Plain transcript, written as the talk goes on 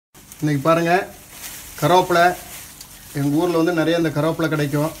இன்றைக்கி பாருங்கள் கருவேப்பிலை எங்கள் ஊரில் வந்து நிறைய இந்த கருவேப்பிலை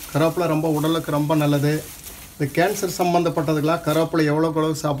கிடைக்கும். கருவேப்பிலை ரொம்ப உடலுக்கு ரொம்ப நல்லது. இந்த கேன்சர் சம்மந்தப்பட்டதுக்கெலாம் கருவேப்பிலை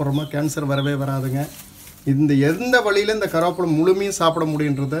எவ்வளோக்கு சாப்பிட்றோமோ கேன்சர் வரவே வராதுங்க. இந்த எந்த வழியில் இந்த கருவேப்பிலை முழுமையும் சாப்பிட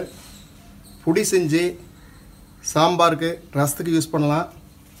முடியுன்றது பொடி செஞ்சு சாம்பாருக்கு ரசத்துக்கு யூஸ் பண்ணலாம்.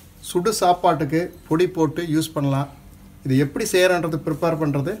 சுடு சாப்பாட்டுக்கு பொடி போட்டு யூஸ் பண்ணலாம். இது எப்படி செய்கிறன்றது ப்ரிப்பேர்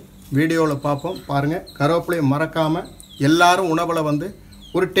பண்ணுறது வீடியோவில் பார்ப்போம். பாருங்கள். கருவேப்பிலையை மறக்காமல் எல்லாரும் உணவில் வந்து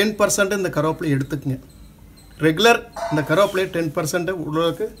ஒரு 10% இந்த கருவேப்பிலை எடுத்துக்குங்க. ரெகுலர் இந்த கருவேப்பிலையை 10%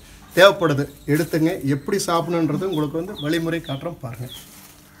 உடலுக்கு தேவைப்படுது, எடுத்துங்க. எப்படி சாப்பிடணுன்றது உங்களுக்கு வந்து வழிமுறை காட்டுறோம் பாருங்கள்.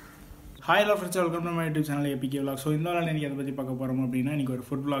 Hi hello friends, welcome to my YouTube channel APK Vlogs. So இந்த நாள் இன்றைக்கி அதை பற்றி பார்க்க போகிறோம் அப்படின்னா இன்றைக்கி ஒரு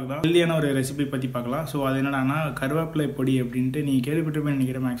ஃபுட் vlog தான். ஹெல்தியான ஒரு ரெசிபி பற்றி பார்க்கலாம். ஸோ அது என்னன்னா கருவேப்பிலை பொடி அப்படின்ட்டு நீங்கள் கேள்விப்பட்டிருப்பேன்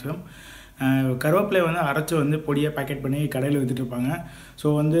நினைக்கிறேன். மேக்ஸிமம் கருவேப்பிலை வந்து அரைச்சி வந்து பொடியாக பேக்கெட் பண்ணி கடையில் விற்றுட்டு இருப்பாங்க. ஸோ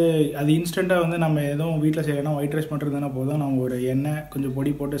வந்து அது இன்ஸ்டண்ட்டாக வந்து நம்ம எதுவும் வீட்டில் செய்யலாம், ஒயிட் ரைஸ் பண்ணுறதுனா போதும், நம்ம ஒரு எண்ணெய் கொஞ்சம்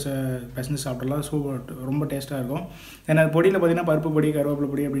பொடி போட்டு பிசைஞ்சு சாப்பிட்றலாம். ஸோ ரொம்ப டேஸ்ட்டாக இருக்கும். ஏன்னா அது பொடியில் பார்த்திங்கன்னா பருப்பு பொடி, கருவேப்பிலை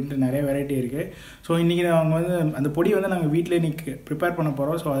பொடி அப்படின்ட்டு நிறைய வெரைட்டி இருக்குது. ஸோ இன்றைக்கி அவங்க வந்து அந்த பொடி வந்து நாங்கள் வீட்டில் இன்றைக்கி ப்ரிப்பேர் பண்ண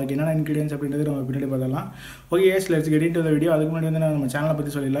போகிறோம். ஸோ அதுக்கு என்னென்ன இன்க்ரீடியன்ஸ் அப்படின்றது நம்ம பின்னாடி பார்த்தலாம். Okay yes, let's get into the video. அதுக்கு முன்னாடி வந்து நம்ம சேனலை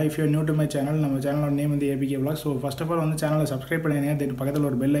பற்றி சொல்லிடலாம். If you new to my channel, நம்ம சேனலோட நேம் வந்து APK Vlogs. So first of all வந்து சேனலை சப்ஸ்கிரைப் பண்ணிடுங்க. தென் பக்கத்தில்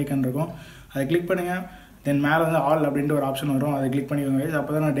ஒரு பெல் ஐக்கான் இருக்கும், அதை கிளிக் பண்ணுங்கள். தென் மேலே வந்து ஆல் அப்படின்ட்டு ஒரு ஆப்ஷன் வரும், அதை கிளிக் பண்ணிக்கோங்க.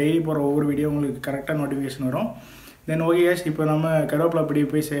 அப்போ தான் நான் டெய்லி போகிற ஒவ்வொரு வீடியோ உங்களுக்கு கரெக்டாக நோட்டிஃபிகேஷன் வரும். தென் ஓகே கேஸ், இப்போ நம்ம கருவேப்பிலை பொடி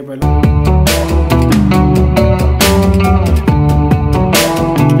போய் செய்ய போயிடலாம்.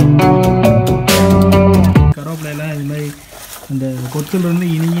 கருவேப்பிலையெல்லாம் இது மாதிரி இந்த கொத்துலேருந்து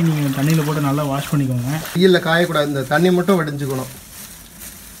இனிங்கி நீங்கள் தண்ணியில் போட்டு நல்லா வாஷ் பண்ணிக்கோங்க. வெயிலில் காயக்கூடாது, இந்த தண்ணி மட்டும் வடிஞ்சுக்கணும்.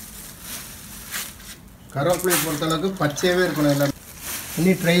 கருவேப்பிலையை பொறுத்தளவுக்கு பச்சையாகவே இருக்கணும். எல்லாம்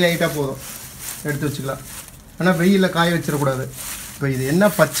தண்ணி ட்ரை ஆகிட்டால் போதும், எடுத்து வச்சுக்கலாம். ஆனால் வெயிலில் காய வச்சிடக்கூடாது. இப்போ இது என்ன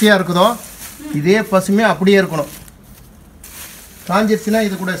பச்சையாக இருக்குதோ இதே பசுமையாக அப்படியே இருக்கணும். காஞ்சிருச்சுன்னா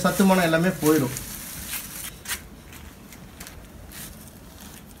இது கூட சத்துமானம் எல்லாமே போயிடும்.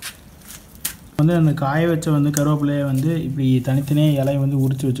 வந்து அந்த காய வச்ச வந்து கருவேப்பிலையை வந்து இப்படி தனித்தனியாக இலையை வந்து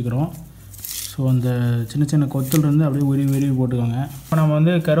உரித்து வச்சுக்கிறோம். ஸோ அந்த சின்ன சின்ன கொத்துலேருந்து அப்படியே உருவி போட்டுக்கோங்க. இப்போ நம்ம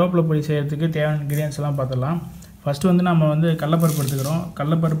வந்து கருவேப்பிலை பொடி செய்கிறதுக்கு தேவையான இன்க்ரீடியன்ஸ் எல்லாம் பார்த்துடலாம். ஃபஸ்ட்டு வந்து நம்ம வந்து கடலப்பருப்பு எடுத்துக்கிறோம்.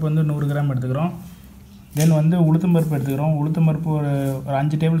 கடலப்பருப்பு வந்து 100 கிராம் எடுத்துக்கிறோம். தென் வந்து உளுத்தம்பருப்பு எடுத்துக்கிறோம். உளுத்தம்பருப்பு ஒரு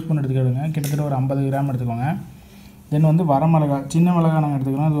 5 டேபிள் ஸ்பூன் எடுத்துக்கிடுங்க. கிட்டத்தட்ட ஒரு 50 கிராம் எடுத்துக்கோங்க. தென் வந்து வரமிளகா, சின்ன மிளகா நாங்கள்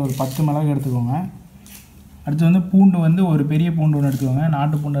எடுத்துக்கிறோம். அது ஒரு 10 மிளகா எடுத்துக்கோங்க. அடுத்து வந்து பூண்டு வந்து ஒரு பெரிய பூண்டு ஒன்று எடுத்துக்கோங்க.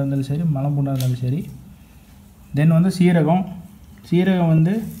 நாட்டு பூண்டாக இருந்தாலும் சரி, மலை பூண்டாக இருந்தாலும் சரி. தென் வந்து சீரகம்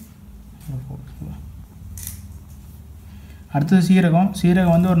வந்து அடுத்தது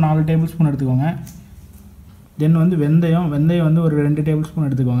சீரகம் வந்து ஒரு 4 டேபிள் ஸ்பூன் எடுத்துக்கோங்க. தென் வந்து வெந்தயம் வந்து ஒரு 2 டேபிள் ஸ்பூன்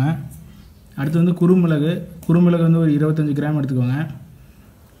எடுத்துக்கோங்க. அடுத்து வந்து குறுமிளகு வந்து ஒரு 25 கிராம் எடுத்துக்கோங்க.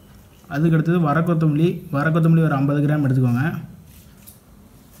 அதுக்கு அடுத்தது வரக்கொத்தமல்லி ஒரு 50 கிராம் எடுத்துக்கோங்க.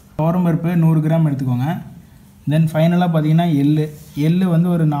 துவரம்பருப்பு 100 கிராம் எடுத்துக்கோங்க. தென் ஃபைனலாக பார்த்தீங்கன்னா எள்ளு வந்து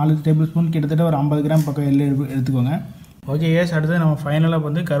ஒரு 4 டேபிள் ஸ்பூன், கிட்டத்தட்ட ஒரு 50 கிராம் பக்கம் எள்ளு எடுத்துக்கோங்க. ஓகே எஸ், அடுத்து நம்ம ஃபைனலாக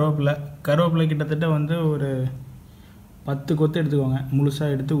வந்து கருவேப்பிலை கிட்டத்தட்ட வந்து ஒரு 10 கொத்து எடுத்துக்கோங்க.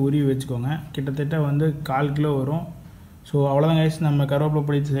 முழுசாக எடுத்து உருவி வச்சுக்கோங்க. கிட்டத்தட்ட வந்து 1/4 கிலோ வரும். ஸோ அவ்வளோதான் கைஸ், நம்ம கருவேப்பிலை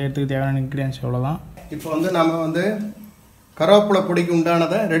பொடி செய்கிறதுக்கு தேவையான இன்க்ரீடியன்ஸ் அவ்வளோதான். இப்போ வந்து நம்ம வந்து கருவேப்பிலை பொடிக்கு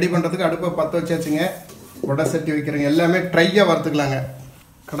உண்டானதை ரெடி பண்ணுறதுக்கு அடுப்பை பற்ற வச்சாச்சுங்க. வடை சட்டி வைக்கிறேங்க. எல்லாமே ட்ரையாக வறுத்துக்கலாங்க.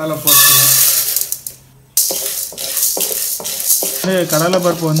 கடலை போட்டுங்க. கடலை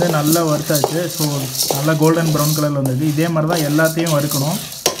பருப்பு வந்து நல்லா வறுத்தாச்சு. ஸோ நல்லா கோல்டன் ப்ரௌன் கலரில் வந்தது. இதே மாதிரி தான் எல்லாத்தையும் வறுக்கணும்.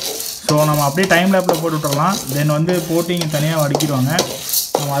 ஸோ நம்ம அப்படியே டைம் லேப்பில் போட்டு விட்டுறலாம். தென் வந்து போட்டு இங்கே தனியாக வடிக்கிடுவாங்க.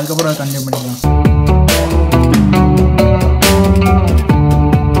 நம்ம அதுக்கப்புறம் கண்டினியூ பண்ணிக்கலாம்.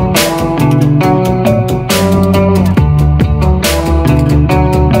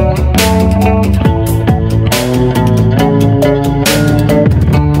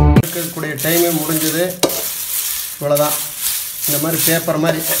 இருக்கக்கூடிய டைமே முடிஞ்சது. இவ்வளோதான். இந்த மாதிரி பேப்பர்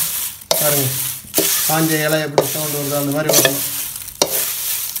மாதிரி பாருங்க, காஞ்ச இலை எப்படி சவுண்டு வருது அந்த மாதிரி வரணும்.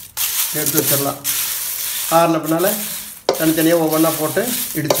 எடுத்து வச்சிடலாம். ஆறின பின்னால் தனித்தனியாக ஒவ்வொன்றா போட்டு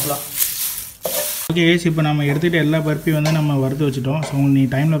இடிச்சுக்கலாம். ஓகே கேஸ், இப்போ நம்ம எடுத்துகிட்டு எல்லா பருப்பையும் வந்து நம்ம வறுத்து வச்சுட்டோம். ஸோ நீ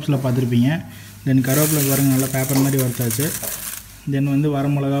டைம் லாப்ஸில் பார்த்துருப்பீங்க. தென் கருவேப்பிலை பாருங்கள், நல்லா பேப்பர் மாதிரி வறுத்தாச்சு. தென் வந்து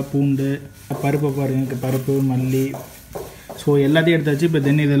வரமிளகா, பூண்டு, பருப்பை பாருங்கள், பருப்பு, மல்லி, ஸோ எல்லாத்தையும் எடுத்தாச்சு. இப்போ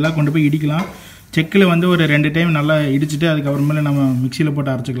தென் இதெல்லாம் கொண்டு போய் இடிக்கலாம். செக்கில் வந்து ஒரு 2 டைம் நல்லா இடிச்சுட்டு அதுக்கப்புறமேல நம்ம மிக்சியில்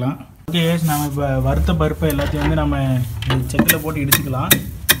போட்டு அரைச்சிக்கலாம். ஓகே கேஸ், நம்ம இப்போ வறுத்த பருப்பை எல்லாத்தையும் வந்து நம்ம செக்கில் போட்டு இடிச்சுக்கலாம்.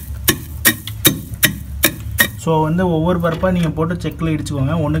 ஸோ வந்து ஒவ்வொரு பருப்பாக நீங்கள் போட்டு செக்கில்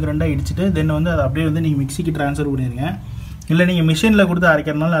இடிச்சுக்கோங்க. 1க்கு 2 இடிச்சுட்டு தென் வந்து அதை அப்படியே வந்து நீங்கள் மிக்சிக்கு ட்ரான்ஸ்ஃபர் பண்ணிடுங்க. இல்லை நீங்கள் மிஷினில் கொடுத்து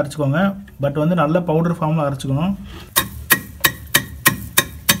அரைக்கிறதுனால அரைச்சிக்கோங்க. பட் வந்து நல்ல பவுடர் ஃபார்மில் அரைச்சிக்கணும்.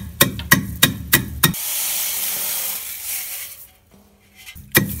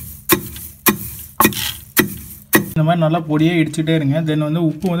 இந்த மாதிரி நல்லா பொடியே இடிச்சுட்டே இருங்க. தென் வந்து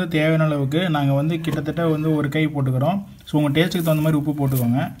உப்பு வந்து தேவையான அளவுக்கு நாங்கள் வந்து கிட்டத்தட்ட வந்து ஒரு கை போட்டுக்கிறோம். ஸோ உங்கள் டேஸ்ட்டுக்கு தகுந்த மாதிரி உப்பு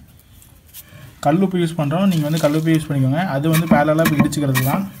போட்டுக்கோங்க. கல் உப்பு யூஸ் பண்ணுறோம், நீங்கள் வந்து கல் உப்பு யூஸ் பண்ணிக்கோங்க. அது வந்து பேரலாக இப்போ இடிச்சுக்கிறது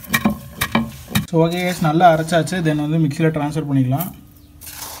தான். ஸோ ஓகே கேஸ், நல்லா அரைச்சாச்சு. தென் வந்து மிக்சியில் ட்ரான்ஸ்ஃபர் பண்ணிக்கலாம்.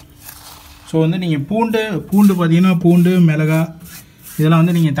 ஸோ வந்து நீங்கள் பூண்டு பார்த்தீங்கன்னா பூண்டு மிளகாய் இதெல்லாம்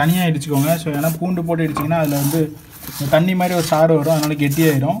வந்து நீங்கள் தனியாக இடிச்சுக்கோங்க. ஸோ ஏன்னா பூண்டு போட்டு இடிச்சிங்கன்னா அதில் வந்து தண்ணி மாதிரி ஒரு சாறு வரும், அதனால்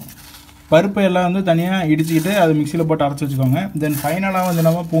கெட்டியாயிடும். பருப்பு எல்லாம் வந்து தனியாக இடிச்சுக்கிட்டு அது மிக்சியில் போட்டு அரைச்சி வச்சுக்கோங்க. தென் ஃபைனலாக வந்து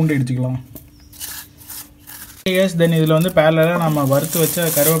நம்ம பூண்டு இடிச்சிக்கலாம். எஸ், தென் இதில் வந்து பேரலாக நம்ம வறுத்து வச்ச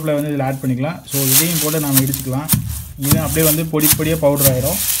கருவேப்பிலை வந்து இதில் ஆட் பண்ணிக்கலாம். ஸோ இதையும் போட்டு நம்ம இடிச்சிக்கலாம். இதுவும் அப்படியே வந்து பொடியாக பவுடர்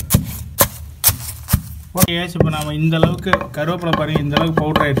ஆகிடும். ஓகே எஸ், இப்போ நம்ம இந்த அளவுக்கு கருவேப்பிலை பாருங்கள், இந்த அளவுக்கு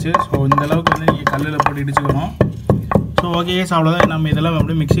பவுடர் ஆகிடுச்சு. ஸோ இந்த அளவுக்கு வந்து நீங்கள் கல்லில் போட்டு இடிச்சுக்கணும். ஸோ ஓகே எஸ், அவ்வளோதான். நம்ம இதெல்லாம்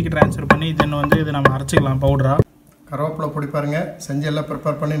அப்படியே மிக்சிக்கு ட்ரான்ஸ்ஃபர் பண்ணி தென் வந்து இதை நம்ம அரைச்சிக்கலாம் பவுடராக. கருவேப்பிலை பொடி பாருங்கள், செஞ்சு எல்லாம்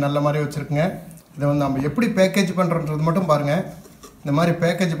ப்ரிப்பேர் பண்ணி நல்ல மாதிரி வச்சுருக்குங்க. இதை வந்து நம்ம எப்படி பேக்கேஜ் பண்ணுறன்றது மட்டும் பாருங்கள். இந்த மாதிரி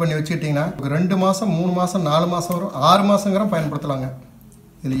பேக்கேஜ் பண்ணி வச்சுக்கிட்டிங்கன்னா 2 மாதம் 3 மாதம் 4 மாதம் வரும், 6 மாதங்கிற பயன்படுத்தலாங்க.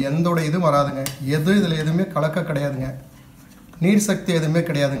 இதில் எந்தோட இதுவும் வராதுங்க. இதில் எதுவுமே கலக்க கிடையாதுங்க. நீர் சக்தி எதுவுமே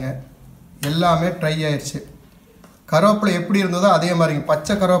கிடையாதுங்க. எல்லாமே ட்ரை ஆயிடுச்சு. கருவேப்பிலை எப்படி இருந்ததோ அதே மாதிரிங்க,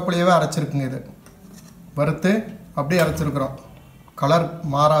 பச்சை கருவேப்பிலையவே அரைச்சிருக்குங்க. இது வறுத்து அப்படியே அரைச்சிருக்கிறோம். கலர்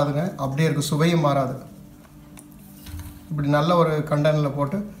மாறாதுங்க, அப்படியே இருக்குது, சுவையும் மாறாது. இப்படி நல்ல ஒரு கண்டெய்னரில்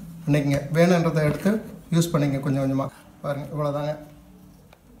போட்டு பண்ணிக்கங்க. வேணுன்றதை எடுத்து யூஸ் பண்ணிங்க கொஞ்சம் கொஞ்சமாக. பாருங்கள், இவ்வளோதாங்க.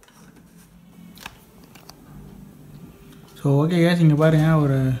 ஸோ ஓகே கேஸ், இங்கே பாருங்கள்,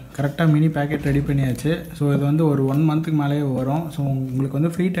 ஒரு கரெக்டாக மினி பேக்கெட் ரெடி பண்ணியாச்சு. ஸோ இது வந்து ஒரு 1 மந்த்துக்கு மேலேயே வரும். ஸோ உங்களுக்கு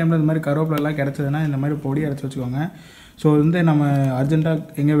வந்து ஃப்ரீ டைமில் இந்த மாதிரி கருவேப்பிலெல்லாம் கிடச்சதுன்னா இந்த மாதிரி பொடி அரைச்சி வச்சுக்கோங்க. ஸோ வந்து நம்ம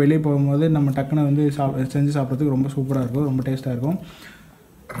அர்ஜென்ட்டாக எங்கே வெளியே போகும்போது நம்ம டக்குன்னு வந்து செஞ்சு சாப்பிட்றதுக்கு ரொம்ப சூப்பராக இருக்கும், ரொம்ப டேஸ்ட்டாக இருக்கும்.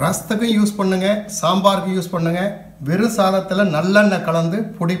 ரசத்துக்கும் யூஸ் பண்ணுங்கள், சாம்பாருக்கு யூஸ் பண்ணுங்கள். வெறும் சாதத்தில் நல்லெண்ணெய் கலந்து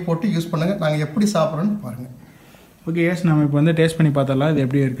பொடி போட்டு யூஸ் பண்ணுங்கள். நாங்கள் எப்படி சாப்பிட்றோன்னு பாருங்கள். ஓகே எஸ், நம்ம இப்போ வந்து டேஸ்ட் பண்ணி பார்த்தரலாம் இது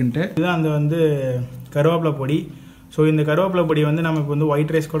எப்படி இருக்குன்ட்டு. இதுதான் அந்த வந்து கருவேப்பிலை பொடி. ஸோ இந்த கருவேப்பிலை பொடி வந்து நம்ம இப்போ வந்து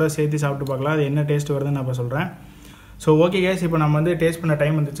ஒயிட் ரைஸ் கூட சேர்த்து சாப்பிட்டு பார்க்கலாம். அது என்ன டேஸ்ட் வருதுன்னு நான் இப்போ சொல்கிறேன். ஸோ ஓகே கேஸ், இப்போ நம்ம வந்து டேஸ்ட் பண்ண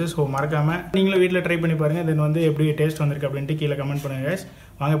டைம் வந்துச்சு. ஸோ மறக்காமல் நீங்களும் வீட்டில் ட்ரை பண்ணி பாருங்கள். தென் வந்து எப்படி டேஸ்ட் வந்திருக்கு அப்படின்ட்டு கீழே கமெண்ட் பண்ணுங்கள் கேஸ்.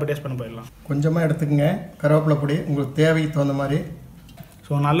 வாங்க இப்போ டேஸ்ட் பண்ண போயிடலாம். கொஞ்சமாக எடுத்துக்கங்க கருவேப்பிலை பொடி, உங்களுக்கு தேவைக்கு தகுந்த மாதிரி.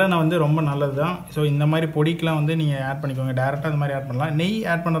 ஸோ நல்லெண்ணெய் வந்து ரொம்ப நல்லது தான். ஸோ இந்த மாதிரி பொடிக்கெலாம் வந்து நீங்கள் ஆட் பண்ணிக்கோங்க. டேரெக்டாக இந்த மாதிரி ஆட் பண்ணலாம். நெய்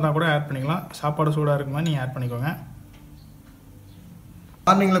ஆட் பண்ணுறதா கூட ஆட் பண்ணிக்கலாம். சாப்பாடு சூடாக இருக்குமா நீங்கள் ஆட் பண்ணிக்கோங்க.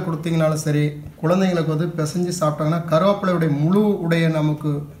 மார்னிங்கில் கொடுத்தீங்கனாலும் சரி, குழந்தைங்களுக்கு வந்து பிசைஞ்சு சாப்பிட்டாங்கன்னா கருவேப்பிலையுடைய முழு உடைய நமக்கு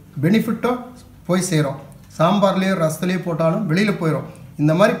பெனிஃபிட்டும் போய் சேரும். சாம்பார்லேயோ ரசத்துலேயோ போட்டாலும் வெளியில் போயிடும்.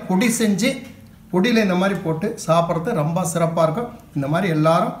 இந்த மாதிரி பொடி செஞ்சு பொடியில் இந்த மாதிரி போட்டு சாப்பிட்றது ரொம்ப சிறப்பாக இருக்கும். இந்த மாதிரி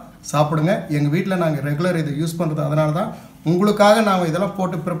எல்லாரும் சாப்பிடுங்க. எங்கள் வீட்டில் நாங்கள் ரெகுலர் இதை யூஸ் பண்ணுறது, அதனால தான் உங்களுக்காக நாங்கள் இதெல்லாம்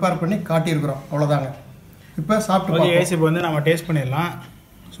போட்டு ப்ரிப்பேர் பண்ணி காட்டியிருக்கிறோம். அவ்வளோதாங்க. இப்போ சாப்பிட்டு ஓகே இப்போ வந்து நம்ம டேஸ்ட் பண்ணிடலாம்.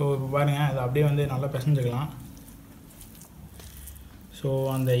 ஸோ இப்போ பாருங்கள், அதை அப்படியே வந்து நல்லா பிசைஞ்சுக்கலாம். ஸோ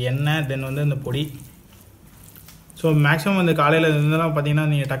அந்த எண்ணெய் தென் வந்து இந்த பொடி. ஸோ மேக்ஸிமம் இந்த காலையில் இருந்தெல்லாம் பார்த்தீங்கன்னா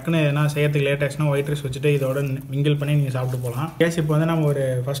நீங்கள் டக்குன்னு எதனா செய்யறதுக்கு லேட் ஆச்சுன்னா ஒயிட் ரைஸ் வச்சுட்டு இதோட மிங்கிள் பண்ணி நீங்கள் சாப்பிட்டு போகலாம். கேஸ் இப்போ வந்து நம்ம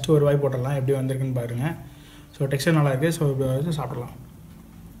ஃபஸ்ட்டு ஒரு வாய் போட்டுடலாம், எப்படி வந்திருக்குன்னு பாருங்கள். ஸோ டெக்ஸ்டர் நல்லா இருக்குது. ஸோ இப்போ வச்சு சாப்பிடலாம்.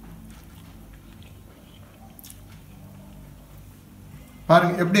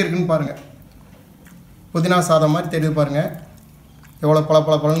 பாருங்கள் எப்படி இருக்குன்னு பாருங்கள். புதினா சாதம் மாதிரி தெரியுது பாருங்கள். எவ்வளோ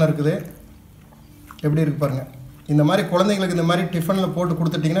பழன்னு இருக்குது, எப்படி இருக்குது பாருங்கள். இந்த மாதிரி குழந்தைங்களுக்கு இந்த மாதிரி டிஃபனில் போட்டு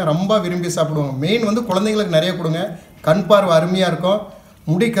கொடுத்துட்டிங்கன்னா ரொம்ப விரும்பி சாப்பிடுவாங்க. மெயின் வந்து குழந்தைங்களுக்கு நிறைய கொடுங்க. கண் பார்வை அருமையாக இருக்கும்,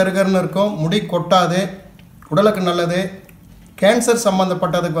 முடி கருகருன்னு இருக்கும், முடி கொட்டாது, உடலுக்கு நல்லது. கேன்சர்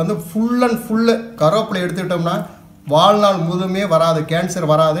சம்மந்தப்பட்டதுக்கு வந்து ஃபுல் அண்ட் ஃபுல்லு கருவேப்பிலை எடுத்துக்கிட்டோம்னா வாழ்நாள் முழுமே வராது, கேன்சர்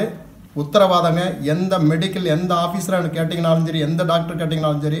வராது, உத்தரவாதங்க. எந்த மெடிக்கல் எந்த ஆஃபீஸராக கேட்டிங்கனாலும் சரி, எந்த டாக்டர்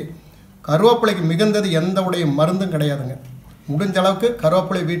கேட்டிங்கனாலும் சரி, கருவேப்பிலைக்கு மிகுந்தது எந்த உடைய மருந்தும் கிடையாதுங்க. முடிஞ்ச அளவுக்கு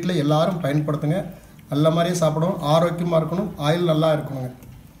கருவேப்பிலை வீட்டில் எல்லாரும் பயன்படுத்துங்க. நல்ல மாதிரியே சாப்பிடணும், ஆரோக்கியமாக இருக்கணும், ஆயில் நல்லா இருக்கணுங்க.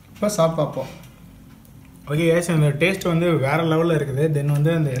 இப்போ சாப்பிட்டு பார்ப்போம். ஓகே ஏஸ், இந்த டேஸ்ட் வந்து வேறு லெவலில் இருக்குது. தென்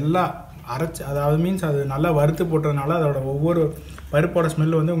வந்து அந்த எல்லா அரைச்சி, அதாவது மீன்ஸ் அது நல்லா வறுத்து போட்டதுனால அதோட ஒவ்வொரு பருப்போட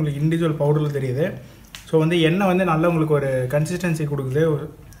ஸ்மெல் வந்து உங்களுக்கு இண்டிவிஜுவல் பவுடரில் தெரியுது. ஸோ வந்து எண்ணெய் வந்து நல்லா உங்களுக்கு ஒரு கன்சிஸ்டன்சி கொடுக்குது,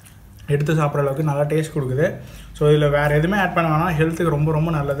 எடுத்து சாப்பிட்ற அளவுக்கு நல்லா டேஸ்ட் கொடுக்குது. ஸோ இதில் வேறு எதுவுமே ஆட் பண்ண வேணாம், ஹெல்த்துக்கு ரொம்ப ரொம்ப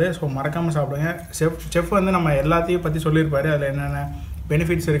நல்லது. ஸோ மறக்காமல் சாப்பிடுங்க. செஃப் வந்து நம்ம எல்லாத்தையும் பற்றி சொல்லியிருப்பார், அதில் என்னென்ன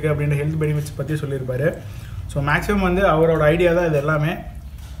பெனிஃபிட்ஸ் இருக்குது அப்படின்ற ஹெல்த் பெனிஃபிட்ஸ் பற்றி சொல்லியிருப்பார். ஸோ மேக்ஸிமம் வந்து அவரோட ஐடியா தான் இது எல்லாமே.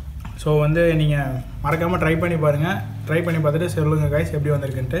 ஸோ வந்து நீங்கள் மறக்காமல் ட்ரை பண்ணி பாருங்கள். ட்ரை பண்ணி பார்த்துட்டு சொல்லுங்கள் கைஸ் எப்படி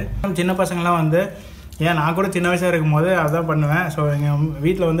வந்திருக்குன்ட்டு. சின்ன பசங்களாம் வந்து ஏன் நான் கூட சின்ன வயசாக இருக்கும்போது அதான் பண்ணுவேன். ஸோ எங்கள்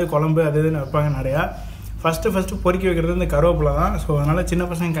வீட்டில் வந்து குழம்பு அது இதுன்னு வைப்பாங்க நிறையா. ஃபஸ்ட்டு பொறுக்கி வைக்கிறது இந்த கருவேப்பிலை தான். ஸோ அதனால் சின்ன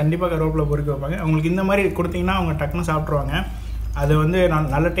பசங்க கண்டிப்பாக கருவேப்பிலை பொறுக்கி வைப்பாங்க. அவங்களுக்கு இந்த மாதிரி கொடுத்தீங்கன்னா அவங்க டக்குன்னு சாப்பிட்ருவாங்க. அது வந்து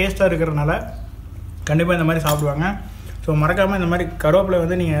நல்ல டேஸ்ட்டாக இருக்கிறனால கண்டிப்பாக இந்த மாதிரி சாப்பிடுவாங்க. ஸோ மறக்காமல் இந்த மாதிரி கருவேப்பிலை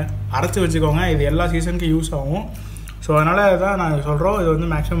வந்து நீங்கள் அரைச்சி வச்சுக்கோங்க. இது எல்லா சீசனுக்கும் யூஸ் ஆகும். ஸோ அதனால் தான் நாங்கள் சொல்கிறோம், இது வந்து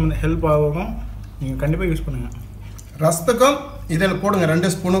மேக்ஸிமம் ஹெல்ப் ஆகும், நீங்கள் கண்டிப்பாக யூஸ் பண்ணுங்கள். ரசத்துக்கும் இதில் போடுங்க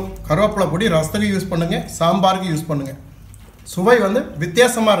 2 ஸ்பூனு கருவேப்பிலை பொடி. ரசத்துக்கு யூஸ் பண்ணுங்கள், சாம்பாருக்கு யூஸ் பண்ணுங்கள். சுவை வந்து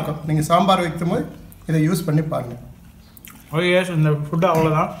வித்தியாசமாக இருக்கும். நீங்கள் சாம்பார் வைக்கும்போது இதை யூஸ் பண்ணி பாருங்கள். ஓகே, இந்த ஃபுட்டு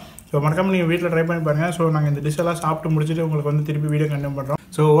அவ்வளோதான். ஸோ மறக்காமல் நீங்கள் வீட்டில் ட்ரை பண்ணி பாருங்கள். ஸோ நாங்கள் இந்த டிஷ் எல்லாம் சாப்பிட்டு முடிச்சுட்டு உங்களுக்கு வந்து திருப்பி வீடியோ கண்டினியூ பண்ணுறோம்.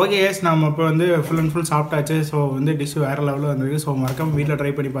 ஸோ ஓகே எஸ், நம்ம இப்போ வந்து ஃபுல் அண்ட் ஃபுல் சாப்பிட்டாச்சு. ஸோ வந்து டிஷ் வேறு லெவலில் வந்திருக்கு. ஸோ மறக்காமல் வீட்டில்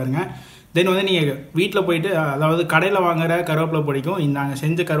ட்ரை பண்ணி பாருங்கள். தென் வந்து நீங்கள் வீட்டில் போயிட்டு, அதாவது கடையில் வாங்குகிற கருவேப்பிலை பொடிக்கும் நாங்கள்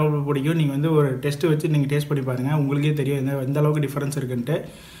செஞ்ச கருவேப்பிலை பொடிக்கும் நீங்கள் வந்து ஒரு டெஸ்ட்டு வச்சு நீங்கள் டேஸ்ட் பண்ணி பாருங்கள். உங்களுக்கே தெரியும் எந்த அளவுக்கு டிஃப்ரென்ஸ் இருக்குன்ட்டு.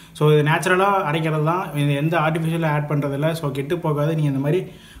 ஸோ இது நேச்சுரலாக அரைக்கிறது தான், இது எந்த ஆர்டிஃபிஷியலாக ஆட் பண்ணுறதில்ல. ஸோ கெட்டு போகாது. நீங்கள் இந்த மாதிரி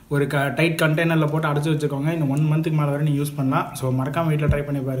ஒரு டைட் கண்டெய்னரில் போட்டு அடைச்சி வச்சுக்கோங்க. இந்த 1 மந்த்துக்கு மேலே வரை நீங்கள் யூஸ் பண்ணலாம். ஸோ மறக்காமல் வீட்டில் ட்ரை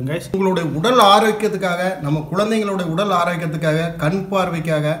பண்ணி பாருங்க. உங்களுடைய உடல் ஆரோக்கியத்துக்காக, நம்ம குழந்தைங்களோட உடல் ஆரோக்கியத்துக்காக, கண்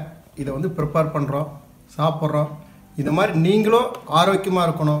பார்வைக்காக இதை வந்து ப்ரிப்பேர் பண்ணுறோம், சாப்பிட்றோம். இது மாதிரி நீங்களும் ஆரோக்கியமாக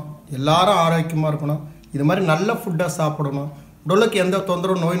இருக்கணும், எல்லாரும் ஆரோக்கியமாக இருக்கணும். இது மாதிரி நல்ல ஃபுட்டாக சாப்பிடணும், உடலுக்கு எந்த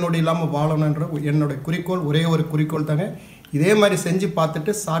தொந்தரவும் நோய் நொடி இல்லாமல் வாழணுன்ற என்னுடைய குறிக்கோள், ஒரே ஒரு குறிக்கோள் தாங்க. இதே மாதிரி செஞ்சு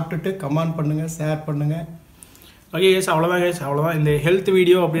பார்த்துட்டு சாப்பிட்டுட்டு கமெண்ட் பண்ணுங்கள், ஷேர் பண்ணுங்கள். ஓகே கேஸ், அவ்வளோதான் கேஸ், அவ்வளோதான். இந்த ஹெல்த்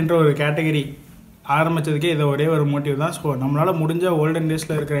வீடியோ அப்படின்ற ஒரு கேட்டகரி ஆரம்பித்ததுக்கே இதை ஒரே ஒரு மோட்டிவ் தான். ஸோ நம்மளால் முடிஞ்ச ஓல்டன்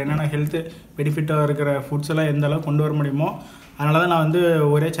டேஸில் இருக்கிற என்னென்ன ஹெல்த்து பெனிஃபிட்டாக இருக்கிற ஃபுட்ஸ் எல்லாம் எந்த அளவுக்கு கொண்டு வர முடியுமோ அதனால தான் நான் வந்து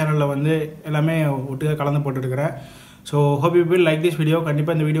ஒரே சேனலில் வந்து எல்லாமே ஒட்டுக்காக கலந்து போட்டுருக்கிறேன். So hope you will like this video.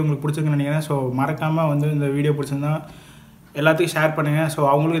 கண்டிப்பாக இந்த வீடியோ உங்களுக்கு பிடிச்சிருக்குன்னு நினைக்கிறேன். ஸோ மறக்காமல் வந்து இந்த வீடியோ பிடிச்சிருந்தா எல்லாத்துக்கும் ஷேர் பண்ணுங்கள். ஸோ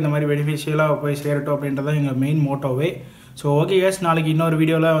அவங்களுக்கு இந்த மாதிரி பெனிஃபிஷியலாக போய் சேரட்டும் அப்படின்றதான் எங்கள் மெயின் மோட்டோவே. ஸோ ஓகே கேஸ், நாளைக்கு இன்னொரு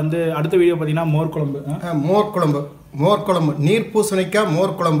வீடியோவில் வந்து அடுத்த வீடியோ பார்த்தீங்கன்னா மோர் குழம்பு நீர் பூசணிக்காய்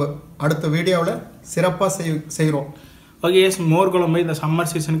மோர் குழம்பு அடுத்த வீடியோவில் சிறப்பாக செய்கிறோம். ஓகே கேஸ், மோர் குழம்பு இந்த சம்மர்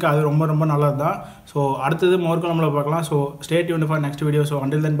சீசனுக்கு அது ரொம்ப ரொம்ப நல்லது தான். ஸோ அடுத்தது மோர் குழம்புல பார்க்கலாம். So stay tuned for next video. So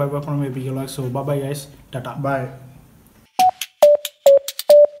until then by by from APK Vlogs. So bye guys, Tata, bye.